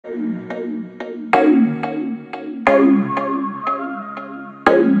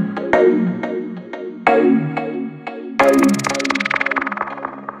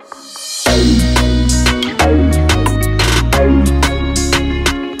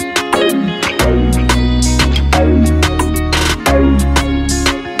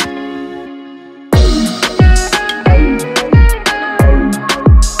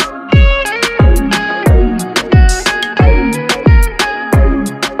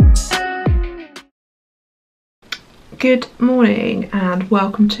Good morning and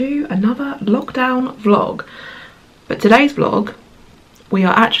welcome to another lockdown vlog. But today's vlog, we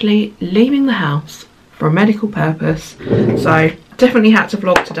are actually leaving the house for a medical purpose. So definitely had to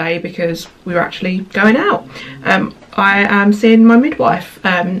vlog today because we were actually going out. I am seeing my midwife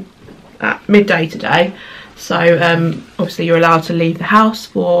at midday today. So obviously you're allowed to leave the house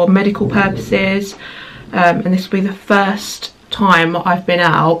for medical purposes. And this will be the first time I've been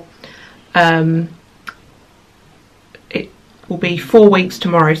out. Will be 4 weeks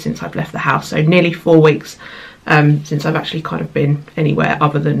tomorrow since I've left the house, so nearly 4 weeks since I've actually kind of been anywhere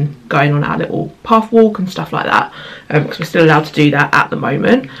other than going on our little path walk and stuff like that, because we're still allowed to do that at the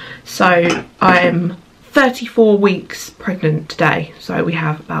moment. So I'm 34 weeks pregnant today, so we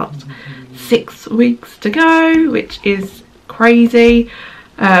have about 6 weeks to go, which is crazy.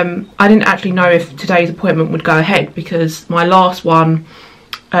 I didn't actually know if today's appointment would go ahead because my last one,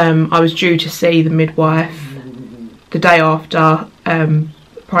 I was due to see the midwife the day after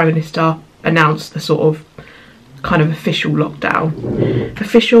Prime Minister announced the sort of kind of official lockdown.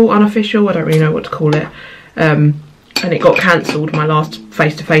 Official, unofficial, I don't really know what to call it. And it got cancelled, my last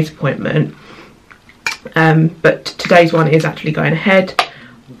face-to-face appointment. But today's one is actually going ahead.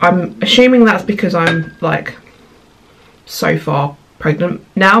 I'm assuming that's because I'm like so far pregnant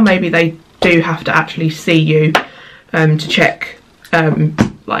now. Maybe they do have to actually see you to check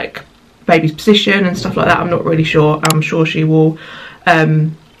like baby's position and stuff like that. I'm not really sure. I'm sure she will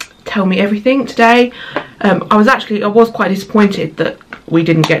tell me everything today. I was quite disappointed that we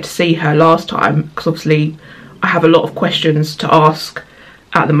didn't get to see her last time because obviously I have a lot of questions to ask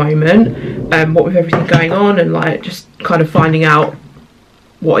at the moment, what with everything going on and like just kind of finding out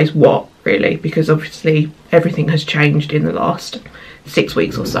what is what really, because obviously everything has changed in the last 6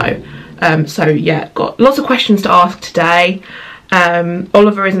 weeks or so. So yeah, got lots of questions to ask today.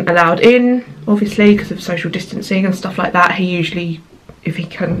 Oliver isn't allowed in, obviously, because of social distancing and stuff like that. He usually, if he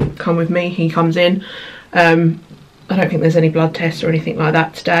can come with me, he comes in. I don't think there's any blood tests or anything like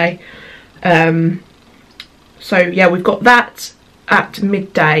that today. So yeah, we've got that at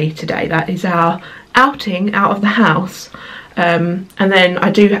midday today. That is our outing out of the house. And then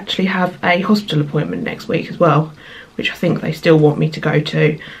I do actually have a hospital appointment next week as well, which I think they still want me to go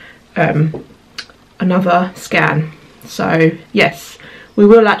to. Another scan. So yes, we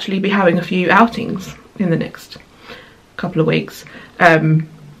will actually be having a few outings in the next couple of weeks,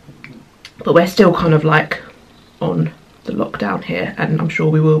 but we're still kind of like on the lockdown here, and I'm sure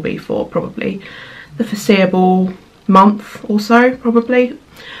we will be for probably the foreseeable month or so probably.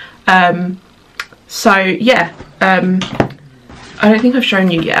 So yeah, I don't think I've shown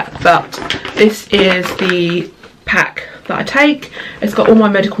you yet, but this is the pack that I take. It's got all my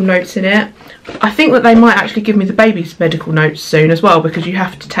medical notes in it. I think that they might actually give me the baby's medical notes soon as well, because you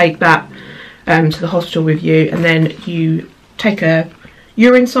have to take that to the hospital with you, and then you take a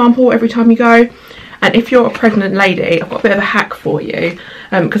urine sample every time you go. And if you're a pregnant lady, I've got a bit of a hack for you,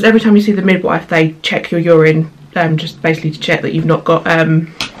 because every time you see the midwife they check your urine, just basically to check that you've not got is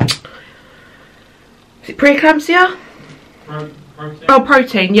it preeclampsia? Protein. Oh,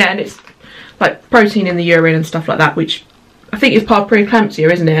 protein, yeah, and it's like protein in the urine and stuff like that, which I think is part of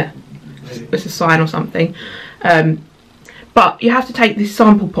preeclampsia, isn't it? It's a sign or something. But you have to take this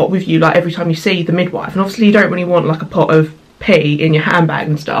sample pot with you like every time you see the midwife, and obviously you don't really want like a pot of pee in your handbag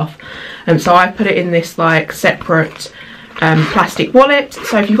and stuff, and so I put it in this like separate plastic wallet.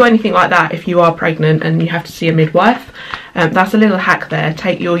 So if you've got anything like that, if you are pregnant and you have to see a midwife, that's a little hack there.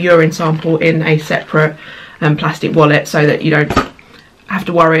 Take your urine sample in a separate plastic wallet so that you don't have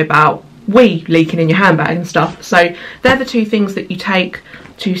to worry about wee leaking in your handbag and stuff. So they're the two things that you take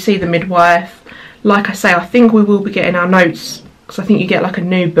to see the midwife. Like I say, I think we will be getting our notes, because I think you get like a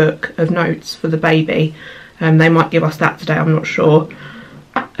new book of notes for the baby. They might give us that today, I'm not sure.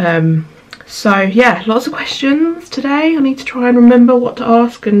 So yeah, lots of questions today. I need to try and remember what to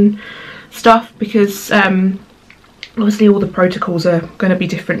ask and stuff, because obviously all the protocols are going to be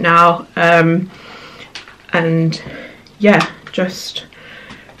different now. And yeah, just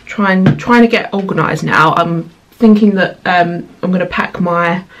trying to get organised now. I'm thinking that I'm going to pack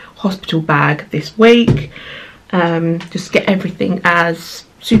my hospital bag this week, just get everything as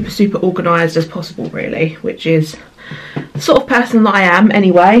super organised as possible, really, which is the sort of person that I am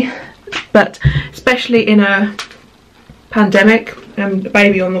anyway, but especially in a pandemic and a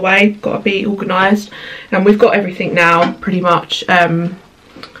baby on the way, got to be organised. And we've got everything now pretty much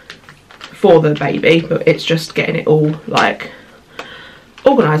for the baby, but it's just getting it all like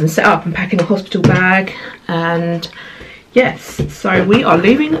organised and set up and packing a hospital bag. And yes, so we are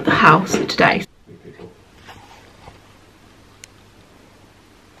leaving the house today.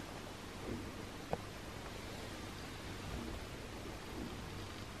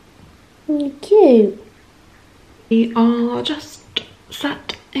 Cute. We are just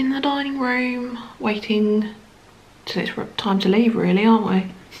sat in the dining room waiting till it's time to leave, really, aren't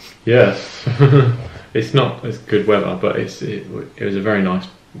we? Yes. It's not as good weather, but it was a very nice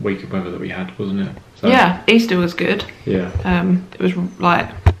week of weather that we had, wasn't it? So, yeah, Easter was good. Yeah. It was like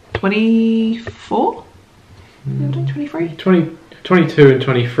 24? 23? 22 and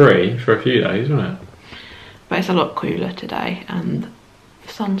 23 for a few days, wasn't it? But it's a lot cooler today and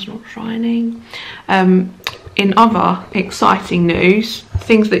the sun's not shining. In other exciting news,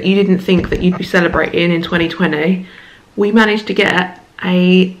 things that you didn't think that you'd be celebrating in 2020, we managed to get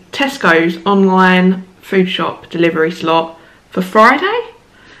a Tesco's online food shop delivery slot for Friday.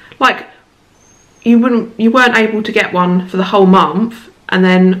 Like, you weren't able to get one for the whole month, and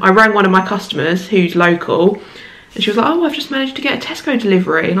then I rang one of my customers who's local, and she was like, oh, I've just managed to get a Tesco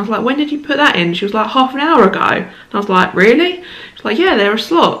delivery. And I was like, when did you put that in? She was like, half an hour ago. And I was like, really? She's like, yeah, there are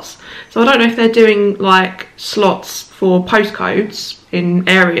slots. So I don't know if they're doing like slots for postcodes in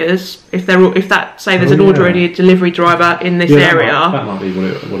areas. If that, say there's an order already, a delivery driver in this area. That might be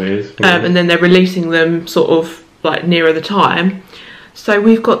what it is. And then they're releasing them sort of like nearer the time. So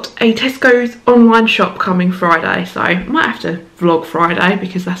we've got a Tesco's online shop coming Friday. So I might have to vlog Friday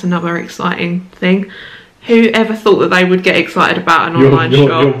because that's another exciting thing. Whoever thought that they would get excited about an online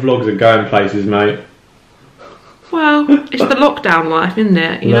shop? Your vlogs are going places, mate. Well, it's the lockdown life, isn't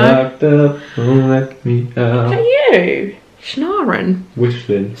it? You know? Locked up, won't let me out. Look at you, Schnarin.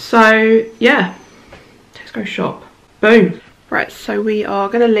 Whistling. So, yeah, Tesco shop. Boom. Right, so we are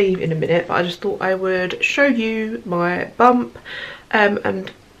going to leave in a minute, but I just thought I would show you my bump.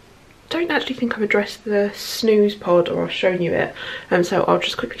 And don't actually think I've addressed the snooze pod, or I've shown you it, so I'll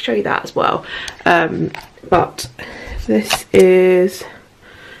just quickly show you that as well. But this is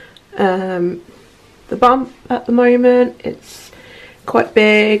the bump at the moment. It's quite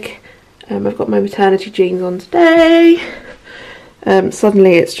big. I've got my maternity jeans on today.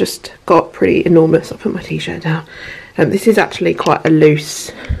 Suddenly it's just got pretty enormous. I'll put my t-shirt down. This is actually quite a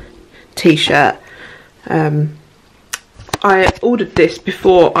loose t-shirt. I ordered this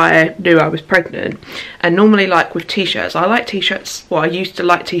before I knew I was pregnant, and normally, like with t-shirts, I like t-shirts, well, I used to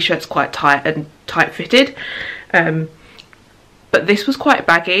like t-shirts quite tight and tight fitted, but this was quite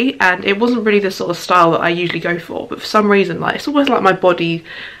baggy and it wasn't really the sort of style that I usually go for. But for some reason, like, it's almost like my body,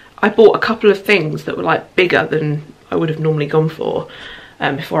 I bought a couple of things that were like bigger than I would have normally gone for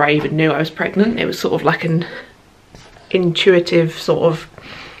before I even knew I was pregnant. It was sort of like an intuitive sort of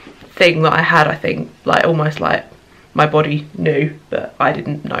thing that I had, I think, like almost like my body knew, but I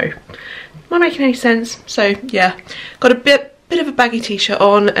didn't know. Am I making any sense? So yeah, got a bit of a baggy t-shirt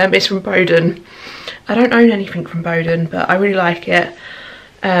on. It's from Boden. I don't own anything from Boden, but I really like it.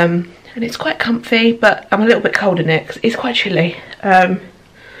 And it's quite comfy, but I'm a little bit cold in it because it's quite chilly.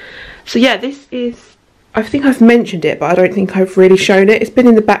 So yeah, this is, I think I've mentioned it, but I don't think I've really shown it. It's been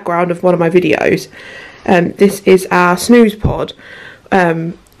in the background of one of my videos. This is our snooze pod,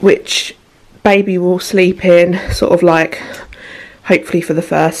 which baby will sleep in sort of like hopefully for the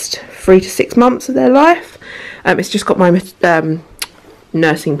first 3 to 6 months of their life. It's just got my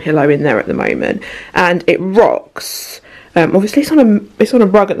nursing pillow in there at the moment, and it rocks. Obviously it's on a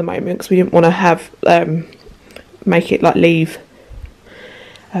rug at the moment because we didn't want to have make it like leave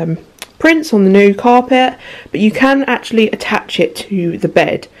prints on the new carpet, but you can actually attach it to the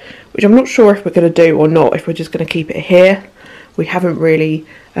bed, which I'm not sure if we're going to do or not, if we're just going to keep it here. We haven't really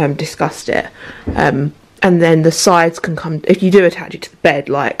discussed it. And then the sides can come, if you do attach it to the bed,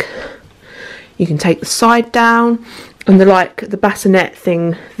 like you can take the side down, and the bassinet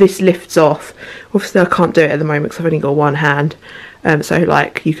thing, this lifts off. Obviously I can't do it at the moment because I've only got one hand, so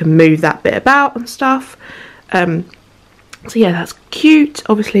like you can move that bit about and stuff. So yeah, that's cute.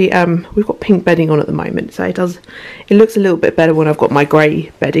 Obviously we've got pink bedding on at the moment, so it looks a little bit better when I've got my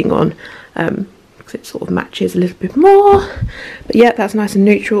grey bedding on, because it sort of matches a little bit more. But yeah, that's nice and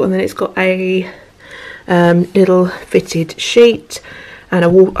neutral. And then it's got a little fitted sheet, and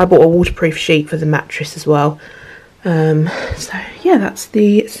I bought a waterproof sheet for the mattress as well. So yeah, that's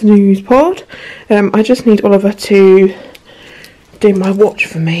the snooze pod. I just need Oliver to do my watch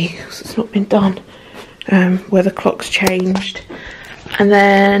for me because it's not been done, where the clock's changed. And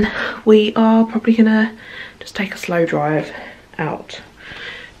then we are probably gonna just take a slow drive out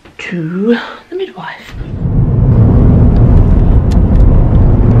to the midwife.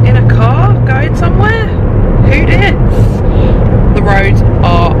 In a car going somewhere? Who dis? The roads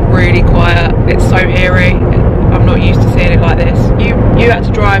are really quiet. It's so eerie. I'm not used to seeing it like this. You had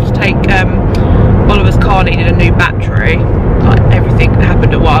to drive to take Oliver's car needed a new battery. Like everything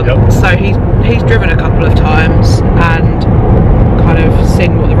happened at once. Yep. So he's driven a couple of times and kind of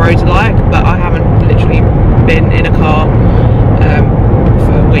seen what the roads are like, but I haven't literally been in a car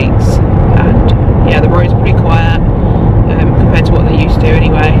for weeks, and yeah, the roads are pretty quiet compared to what they used to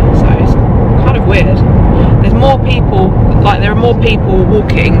anyway, so it's kind of weird. There's more people, like there are more people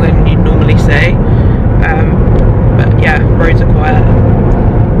walking than you normally see, but yeah, roads are quiet,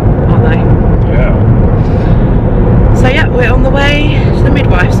 aren't they? Yeah. So yeah, we're on the way to the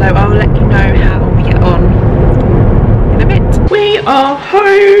midwife, so I'll let you know how we get on in a bit. We are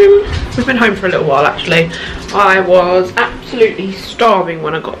home. We've been home for a little while actually. I was absolutely starving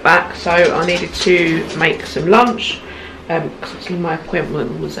when I got back, so I needed to make some lunch because my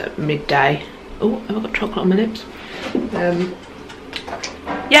appointment was at midday. Oh, have I got chocolate on my lips?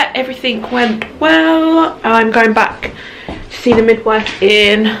 Yeah, everything went well. I'm going back to see the midwife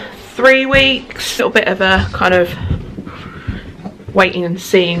in 3 weeks. A little bit of a kind of waiting and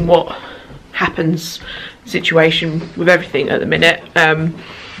seeing what happens situation with everything at the minute,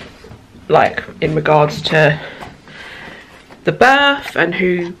 like in regards to the birth and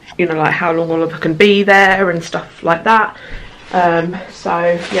who, you know, like how long Oliver can be there and stuff like that.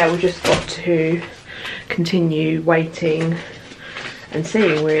 So yeah, we just got to continue waiting and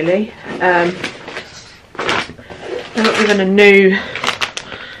seeing really. I'm given a new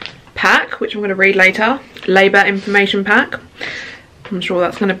pack which I'm going to read later, labour information pack. I'm sure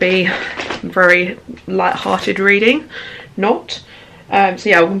that's going to be very light-hearted reading. Not. So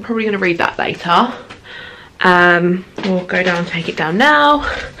yeah, I'm probably going to read that later. We'll go down and take it down now.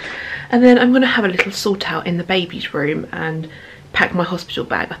 And then I'm going to have a little sort out in the baby's room and pack my hospital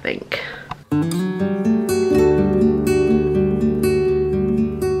bag, I think.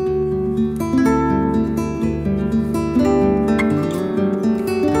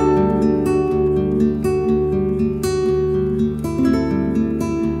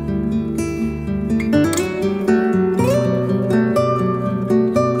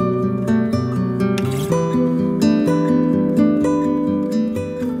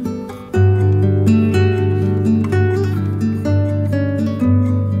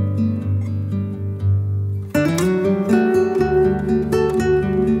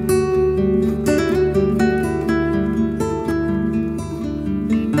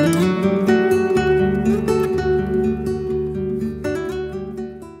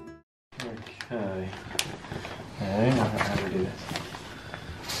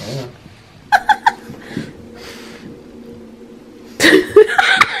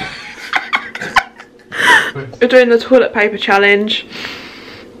 We're doing the toilet paper challenge,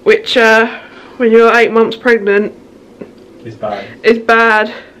 which when you're 8 months pregnant is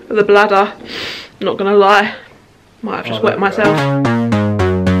bad for the bladder. I'm not gonna lie, might have just wet myself.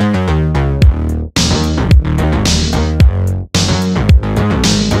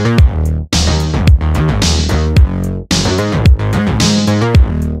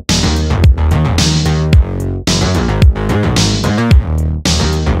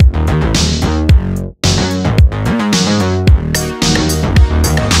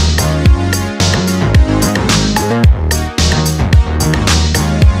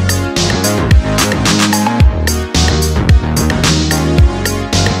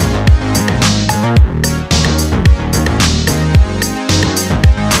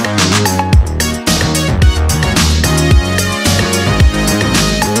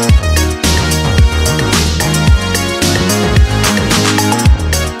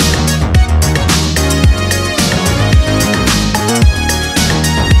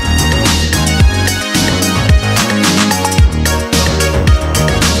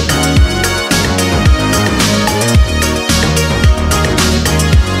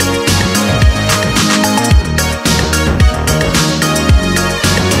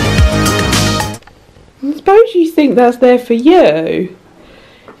 Think that's there for you.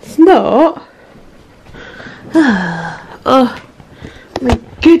 It's not. Oh my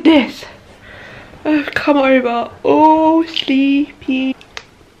goodness, I've come over all sleepy.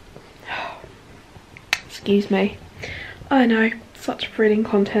 Excuse me. I know, such thrilling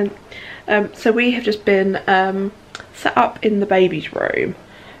content. So we have just been set up in the baby's room.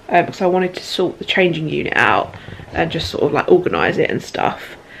 because I wanted to sort the changing unit out and just sort of like organise it and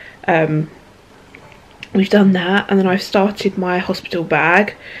stuff. We've done that, and then I've started my hospital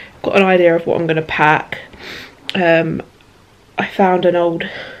bag. Got an idea of what I'm going to pack. I found an old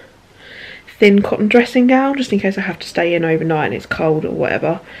thin cotton dressing gown just in case I have to stay in overnight and it's cold or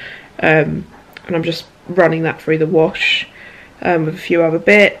whatever, and I'm just running that through the wash with a few other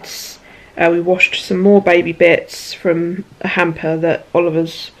bits. We washed some more baby bits from a hamper that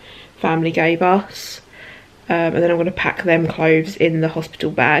Oliver's family gave us, and then I'm going to pack them clothes in the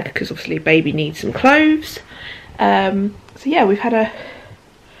hospital bag because obviously baby needs some clothes. So yeah, we've had a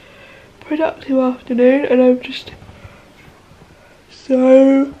productive afternoon and I'm just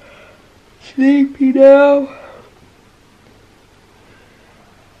so sleepy now.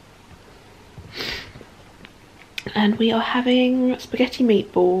 And we are having spaghetti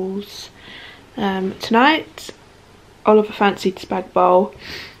meatballs tonight. Oliver fancied spag bowl,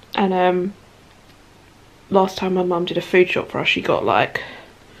 and last time my mum did a food shop for us, she got like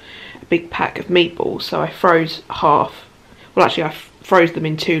a big pack of meatballs, so I froze half. Well, actually I froze them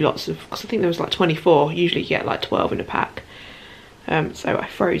in 2 lots of, because I think there was like 24, usually you get like 12 in a pack. So I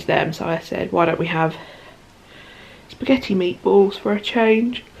froze them, so I said, why don't we have spaghetti meatballs for a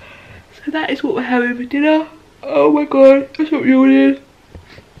change? So that is what we're having for dinner. Oh my god, that's what yawning.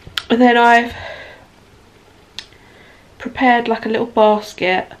 And then I've prepared like a little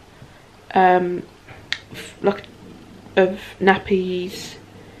basket like of nappies,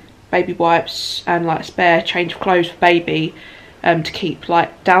 baby wipes, and like a spare change of clothes for baby to keep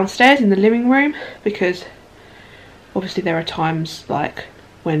like downstairs in the living room, because obviously there are times like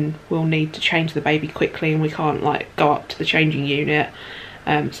when we'll need to change the baby quickly and we can't like go up to the changing unit.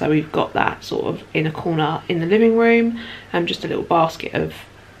 So we've got that sort of in a corner in the living room, and just a little basket of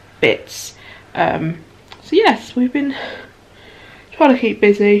bits. So yes, we've been trying to keep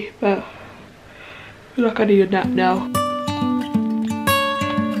busy, but I feel like I need a nap now.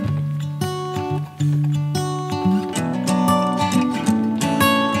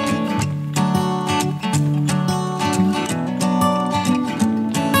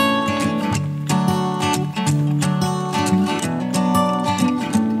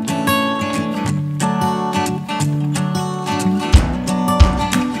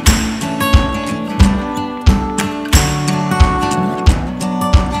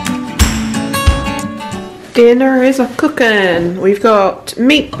 Dinner is a cooking. We've got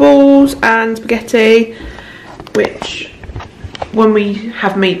meatballs and spaghetti, which when we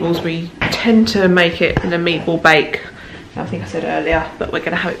have meatballs we tend to make it in a meatball bake, I think I said earlier, but we're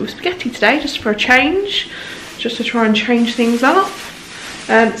going to have it with spaghetti today just for a change, just to try and change things up.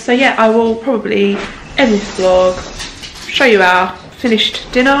 So yeah, I will probably end this vlog, show you our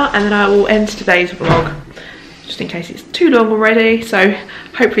finished dinner, and then I will end today's vlog just in case it's too long already. So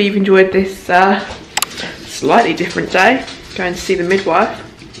hopefully you've enjoyed this slightly different day, going to see the midwife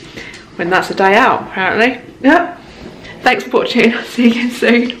when that's a day out apparently. Yep. Thanks for watching. I'll see you again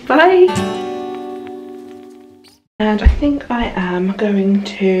soon. Bye. And I think I am going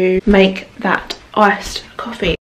to make that iced coffee.